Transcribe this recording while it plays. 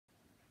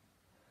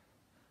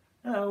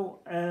Hello,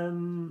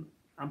 I'm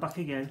back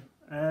again.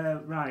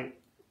 Right,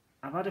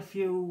 I've had a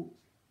few,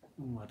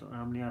 I don't know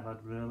how many I've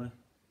had really,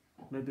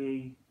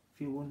 maybe a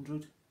few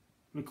hundred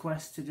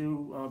requests to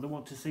do, or they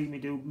want to see me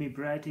do my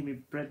bread in my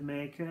bread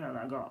maker that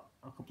I got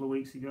a couple of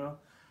weeks ago.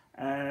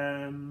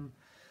 I've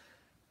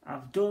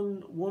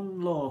done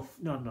one loaf,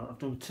 no, I've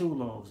done two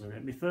loaves in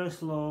it. My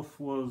first loaf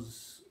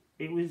was,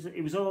 it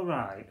was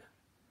alright.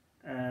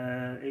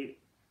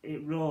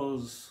 It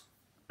rose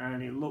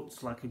and it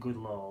looked like a good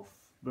loaf,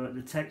 but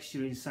the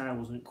texture inside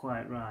wasn't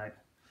quite right.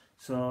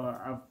 So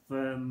I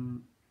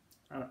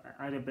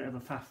had a bit of a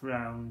faff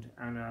around,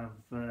 and I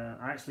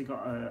actually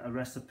got a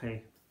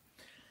recipe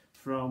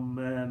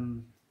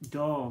from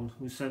Dawn,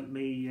 who sent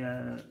me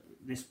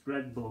this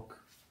bread book,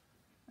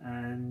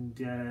 and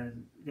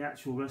the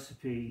actual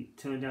recipe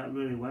turned out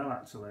really well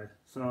actually.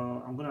 So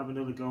I'm going to have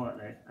another go at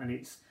it, and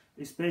it's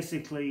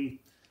basically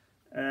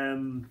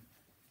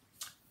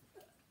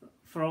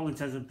for all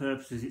intents and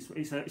purposes,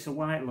 it's a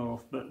white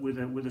loaf, but with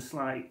a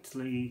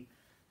slightly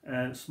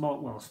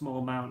small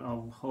amount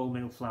of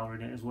wholemeal flour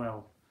in it as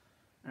well.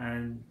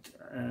 And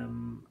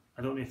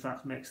I don't know if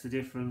that makes the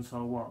difference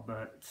or what,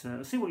 but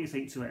see what you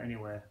think to it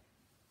anyway.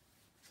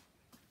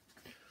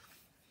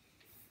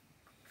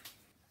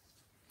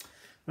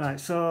 Right,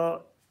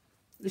 so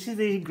this is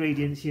the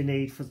ingredients you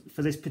need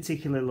for this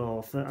particular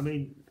loaf. I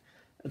mean,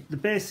 the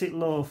basic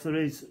loaf, there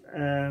is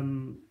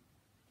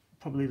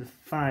probably the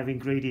 5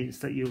 ingredients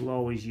that you'll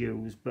always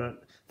use,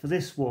 but for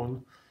this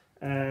one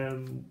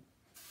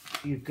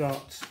you've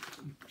got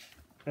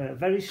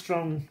very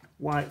strong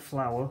white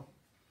flour.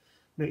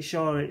 Make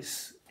sure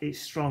it's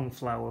strong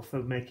flour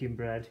for making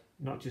bread,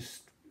 not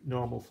just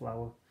normal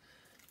flour.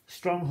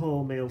 Strong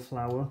wholemeal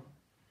flour,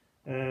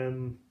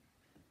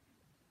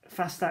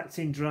 fast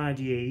acting dried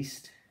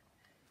yeast.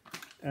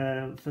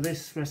 For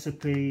this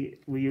recipe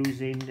we're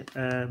using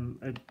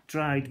a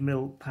dried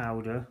milk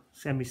powder,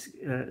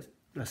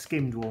 a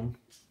skimmed one,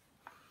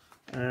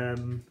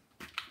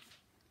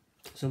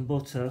 some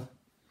butter,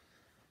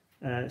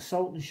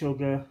 salt and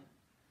sugar,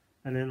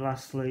 and then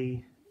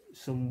lastly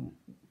some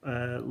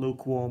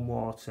lukewarm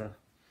water.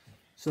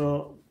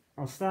 So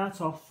I'll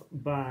start off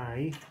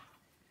by,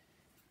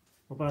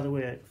 well, by the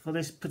way, for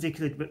this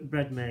particular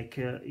bread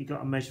maker you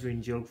got a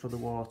measuring jug for the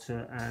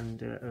water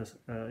and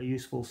a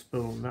useful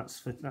spoon.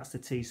 That's the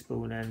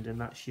teaspoon end, and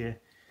that's your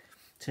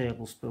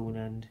tablespoon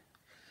end.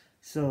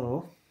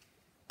 So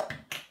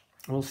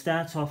we'll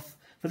start off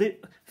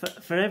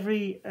for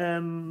every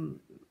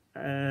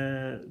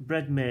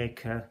bread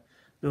maker.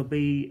 There'll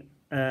be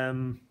a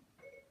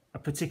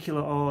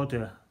particular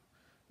order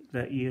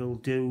that you'll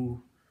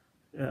do,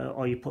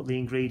 or you put the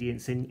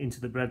ingredients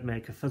into the bread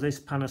maker. For this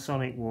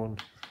Panasonic one,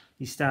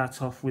 you start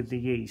off with the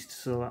yeast,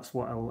 so that's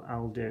what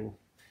I'll do.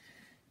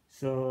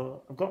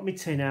 So I've got my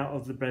tin out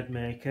of the bread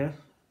maker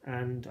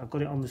and I've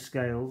got it on the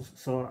scales.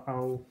 So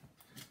I'll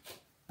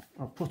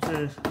put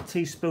a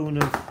teaspoon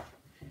of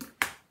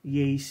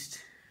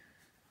yeast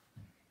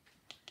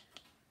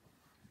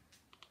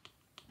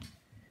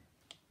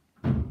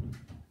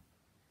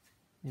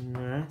in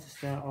there to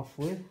start off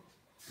with.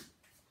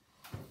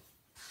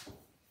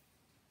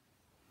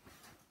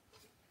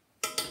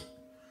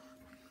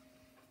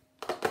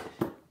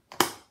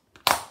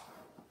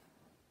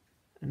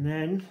 And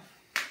then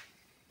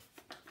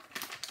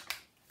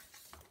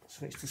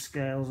switch the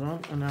scales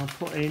on, and I'll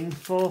put in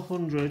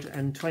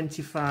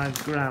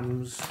 425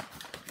 grams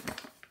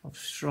of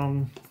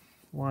strong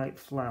white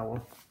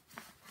flour.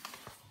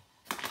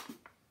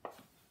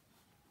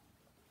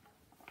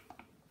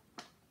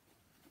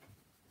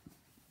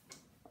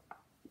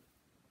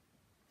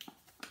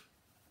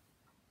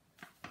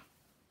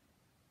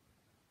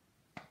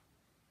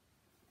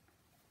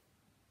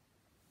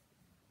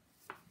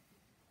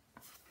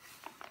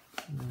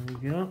 There we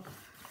go.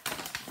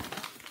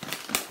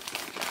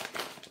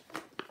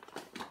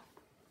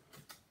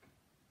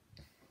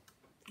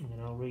 And then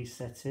I'll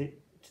reset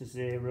it to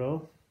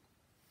 0.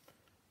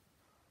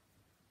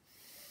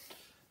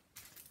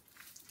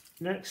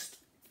 Next,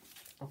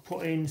 I'll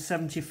put in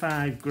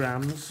 75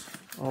 grams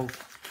of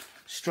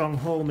strong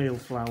wholemeal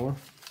flour.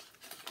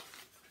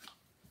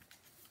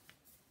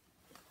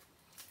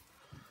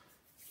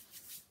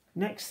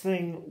 Next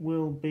thing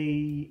will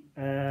be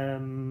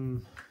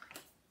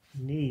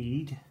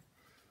need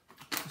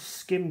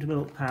skimmed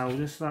milk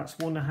powder, so that's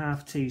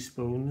 1.5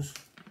 teaspoons.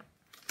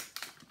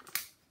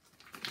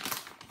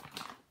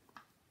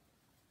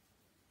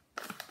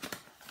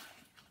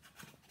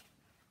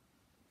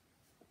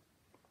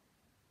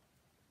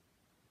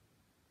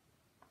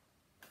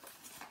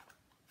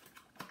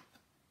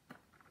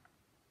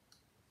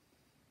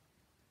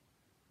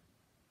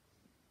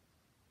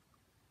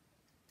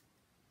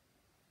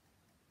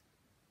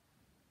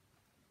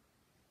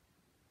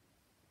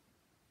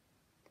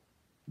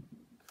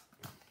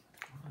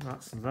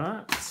 That's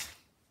that.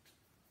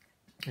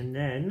 And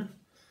then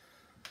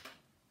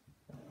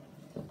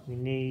we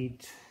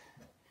need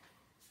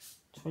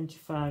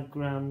 25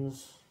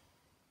 grams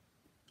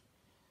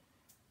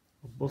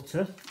of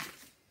butter.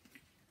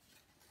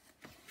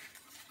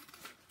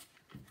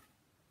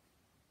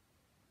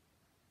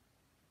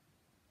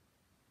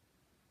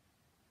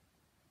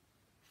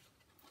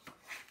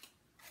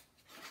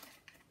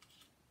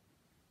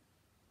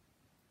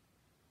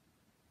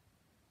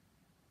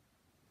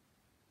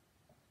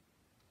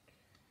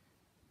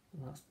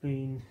 that's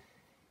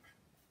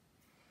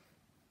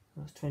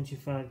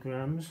 25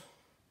 grams.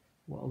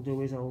 What I'll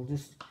do is I'll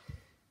just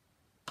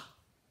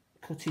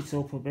cut it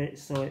up a bit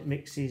so it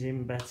mixes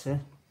in better.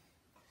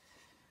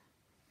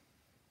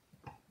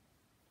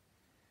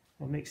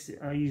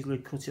 I usually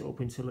cut it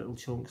up into little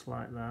chunks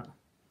like that.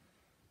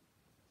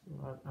 So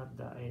I'll add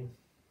that in.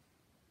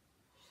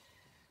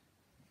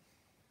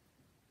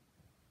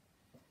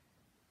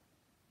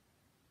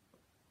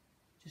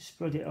 Just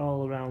spread it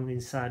all around the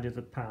inside of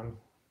the pan.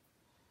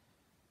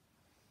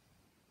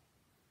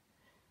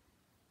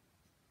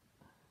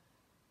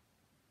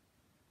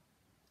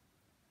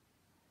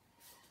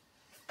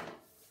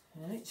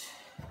 Right,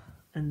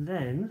 and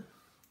then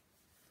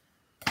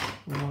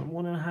we want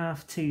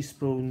 1.5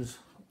 teaspoons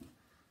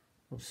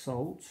of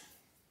salt.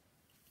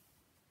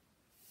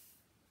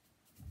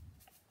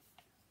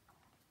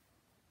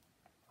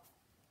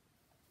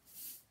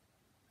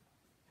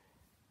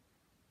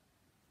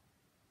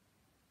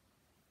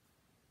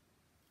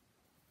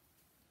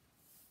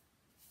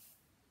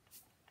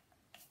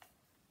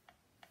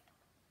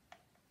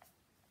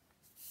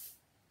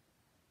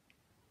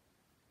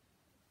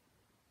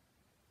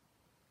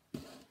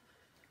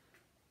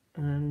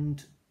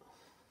 And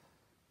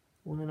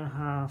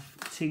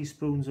 1.5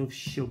 teaspoons of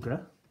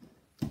sugar.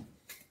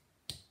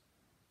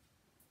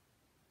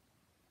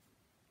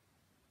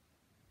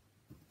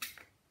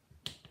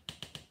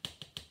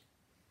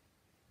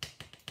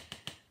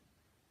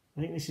 I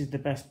think this is the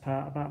best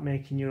part about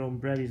making your own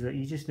bread, is that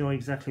you just know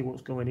exactly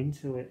what's going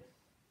into it.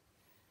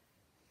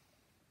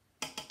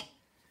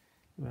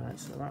 Right,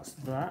 so that's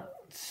that.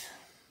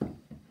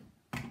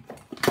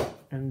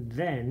 And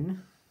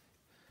then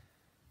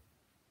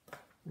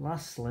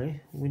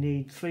lastly, we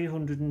need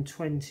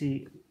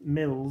 320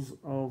 mils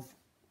of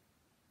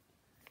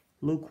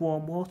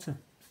lukewarm water.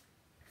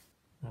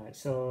 Right,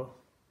 so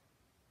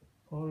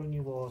pour in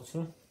your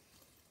water.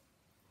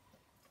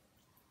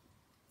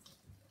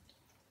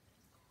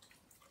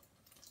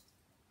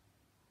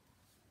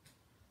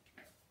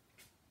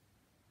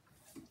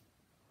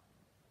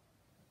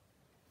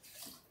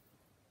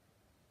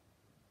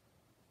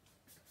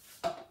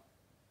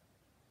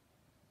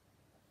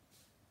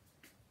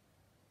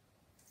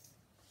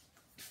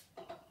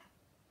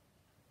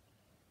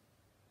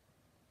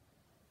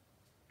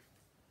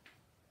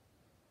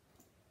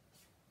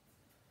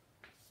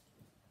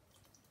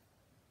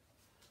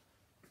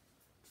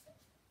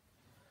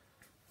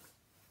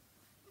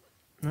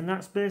 And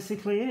that's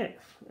basically it.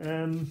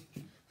 So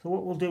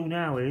what we'll do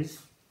now is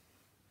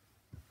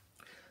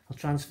I'll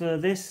transfer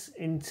this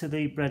into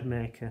the bread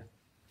maker.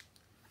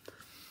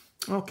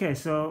 Okay,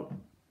 so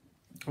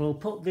we'll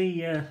put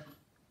the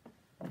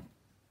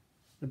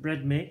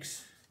bread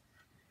mix,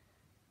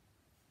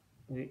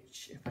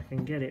 which, if I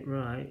can get it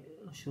right,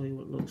 I'll show you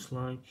what it looks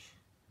like.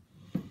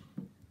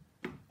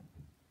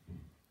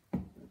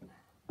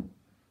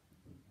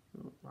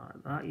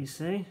 Like that, you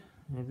see,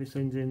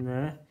 everything's in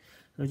there.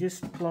 So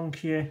just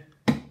plonk your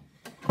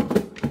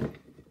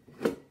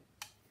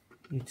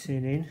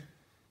tin in,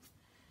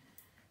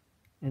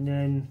 and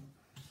then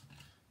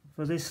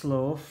for this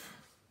loaf,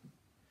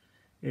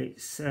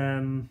 it's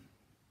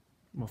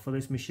well, for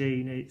this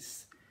machine,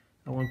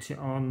 I want it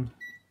on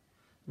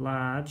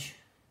large,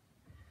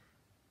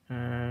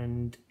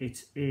 and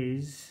it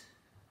is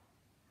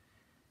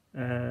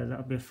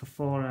that'll be for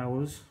 4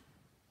 hours.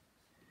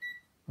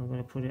 I'm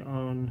going to put it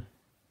on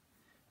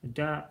a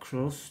dark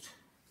crust.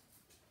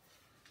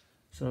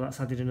 So that's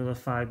added another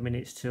 5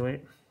 minutes to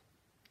it.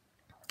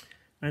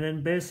 And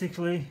then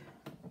basically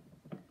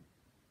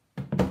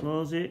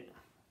close it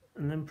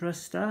and then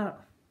press start.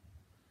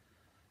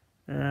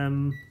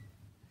 Right,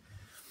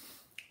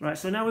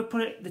 so now we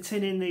put the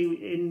tin in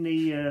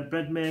the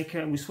bread maker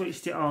and we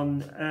switched it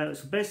on.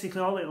 So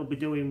basically all it'll be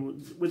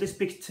doing with this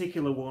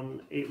particular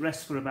one, it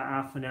rests for about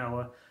half an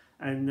hour,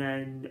 and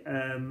then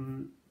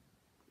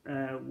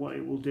what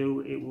it will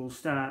do, it will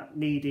start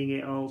kneading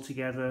it all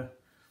together,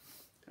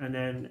 and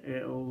then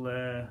it'll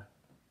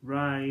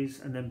rise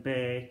and then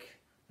bake,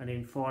 and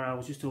in 4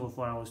 hours, just over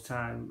 4 hours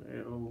time,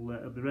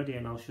 it'll be ready,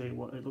 and I'll show you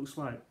what it looks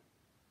like.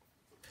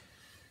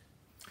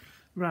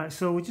 Right,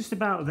 so we're just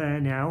about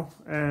there now.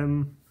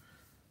 A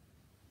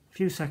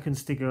few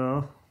seconds to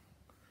go.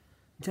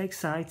 It's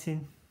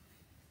exciting.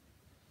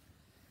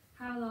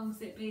 How long's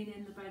it been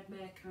in the bread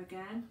maker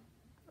again?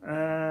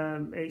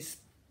 It's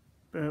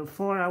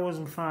 4 hours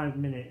and 5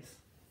 minutes.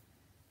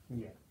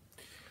 Yeah.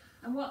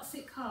 And what's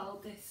it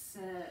called, this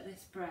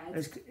bread?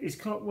 It's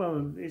called,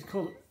 well, it's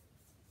called,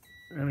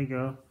 there we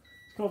go,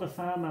 it's called a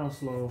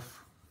Farmhouse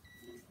Loaf.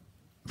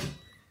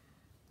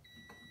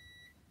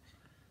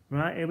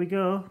 Right, here we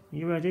go. Are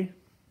you ready?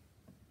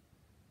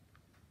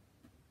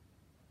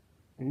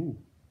 Ooh,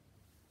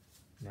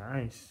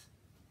 nice.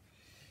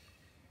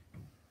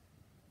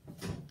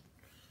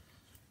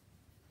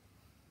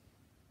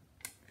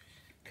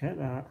 Look at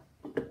that.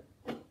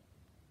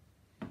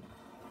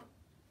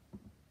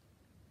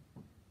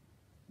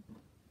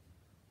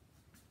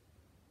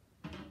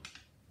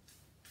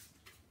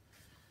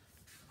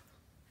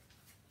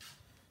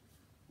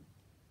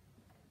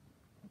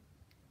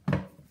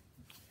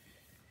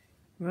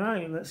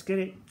 Right, let's get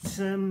it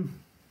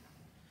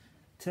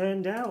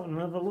turned out and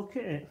have a look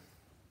at it.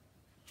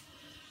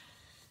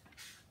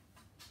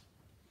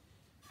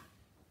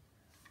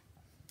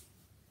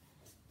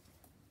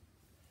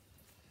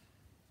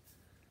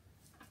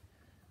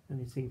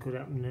 Anything could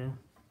happen now.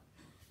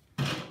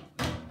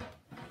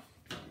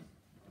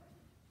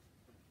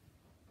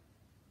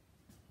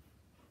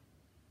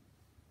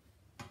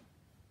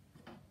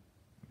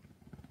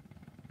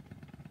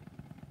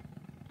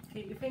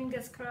 Keep your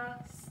fingers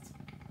crossed.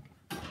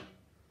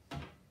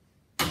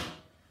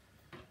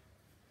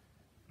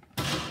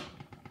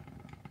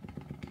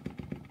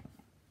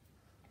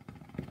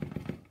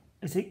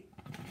 Is it?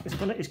 It's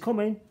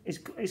coming.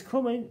 It's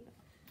coming.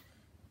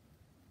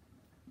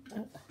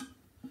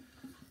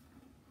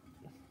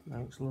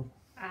 Thanks, love.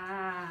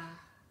 Ah.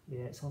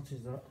 Yeah, it's hot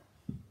as that.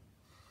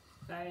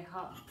 Very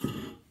hot.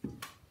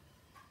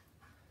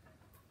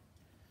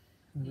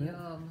 Yeah.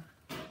 Yum.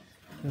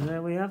 And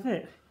there we have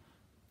it.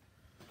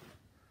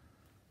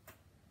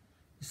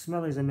 The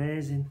smell is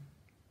amazing.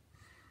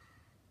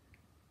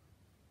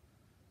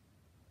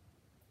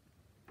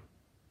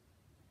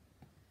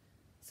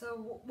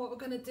 So what we're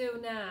going to do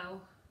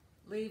now,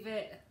 leave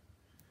it.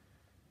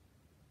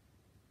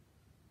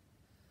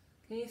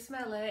 Can you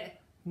smell it?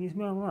 Can you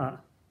smell that?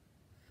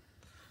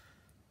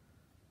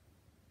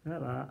 Look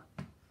at that.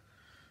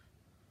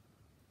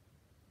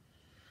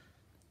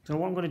 So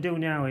what I'm going to do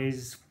now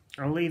is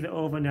I'll leave it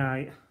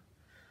overnight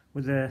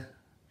with a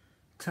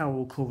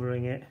towel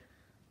covering it,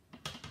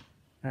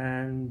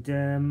 and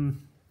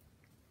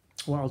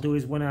what I'll do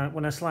is when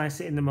I slice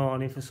it in the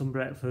morning for some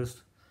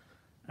breakfast,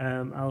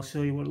 I'll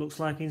show you what it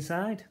looks like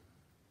inside.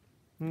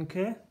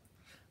 Okay,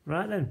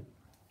 right then,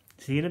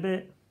 see you in a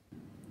bit.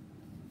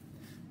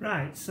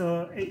 Right,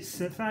 so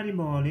it's Friday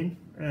morning.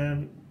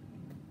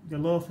 The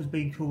loaf has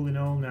been cooling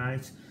all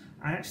night.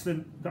 I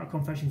actually got a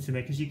confession to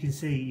make. As you can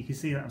see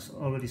that I've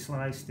already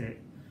sliced it.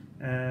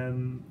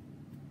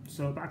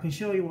 But I can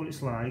show you what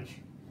it's like.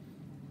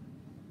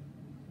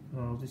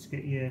 I'll just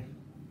get you.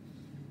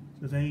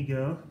 So there you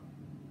go.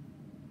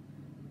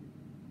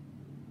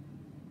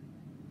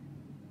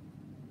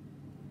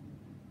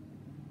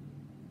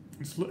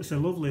 It's a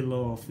lovely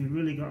loaf. You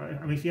really got.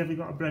 I mean, if you ever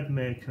got a bread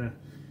maker,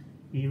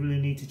 you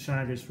really need to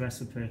try this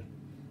recipe.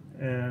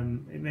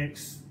 It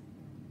makes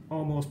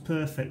almost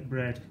perfect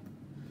bread,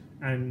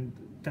 and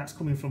that's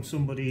coming from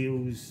somebody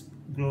who's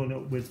grown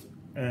up with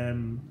a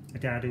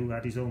dad who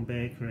had his own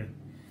bakery,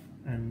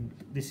 and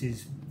this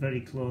is very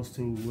close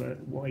to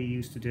what he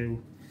used to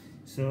do.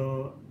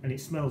 So, and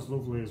it smells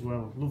lovely as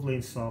well, lovely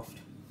and soft.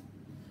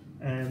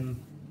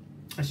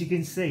 As you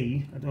can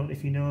see, I don't know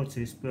if you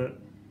noticed, but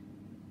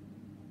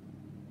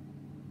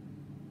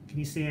can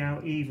you see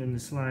how even the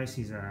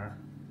slices are?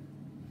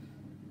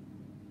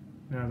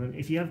 Now then,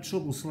 if you have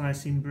trouble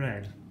slicing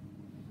bread,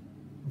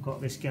 I've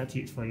got this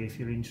gadget for you if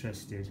you're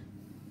interested.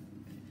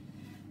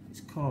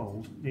 It's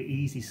called the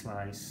Easy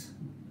Slice,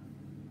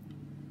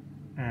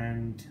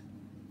 and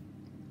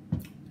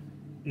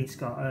it's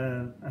got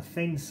a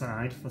thin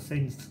side for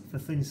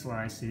thin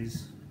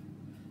slices,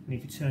 and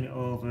if you turn it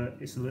over,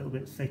 it's a little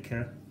bit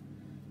thicker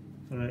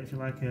for if you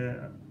like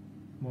a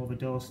more of a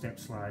doorstep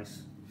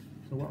slice.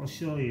 So what I'll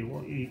show you,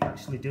 what you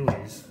actually do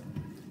is,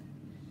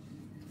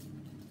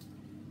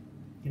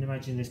 you can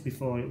imagine this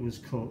before it was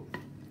cut.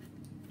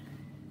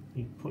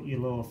 You put your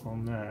loaf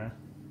on there.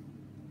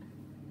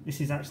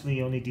 This is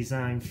actually only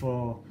designed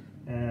for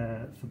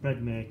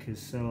bread makers,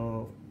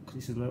 so cause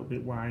it's a little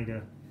bit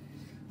wider.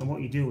 And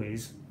what you do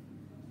is,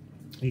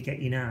 you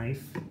get your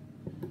knife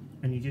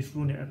and you just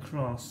run it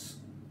across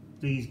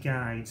these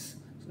guides,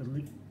 so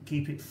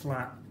keep it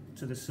flat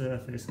to the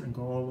surface and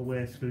go all the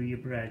way through your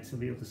bread to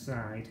the other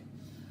side.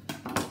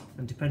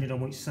 And depending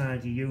on which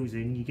side you're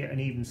using, you get an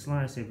even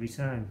slice every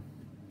time.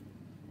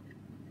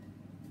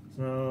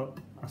 So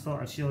I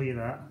thought I'd show you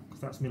that,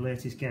 because that's my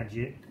latest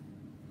gadget.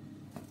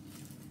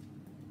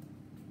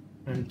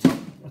 And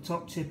a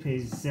top tip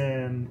is,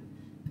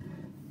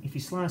 if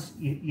you slice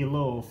your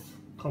loaf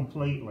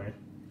completely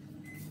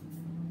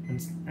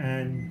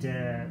and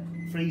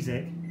freeze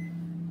it,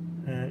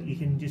 you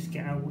can just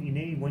get out what you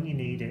need when you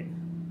need it,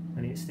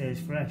 and it stays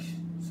fresh.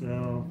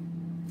 So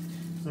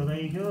there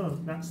you go.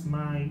 That's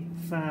my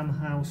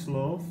farmhouse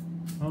loaf.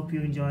 Hope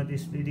you enjoyed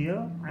this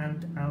video,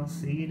 and I'll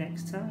see you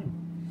next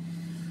time.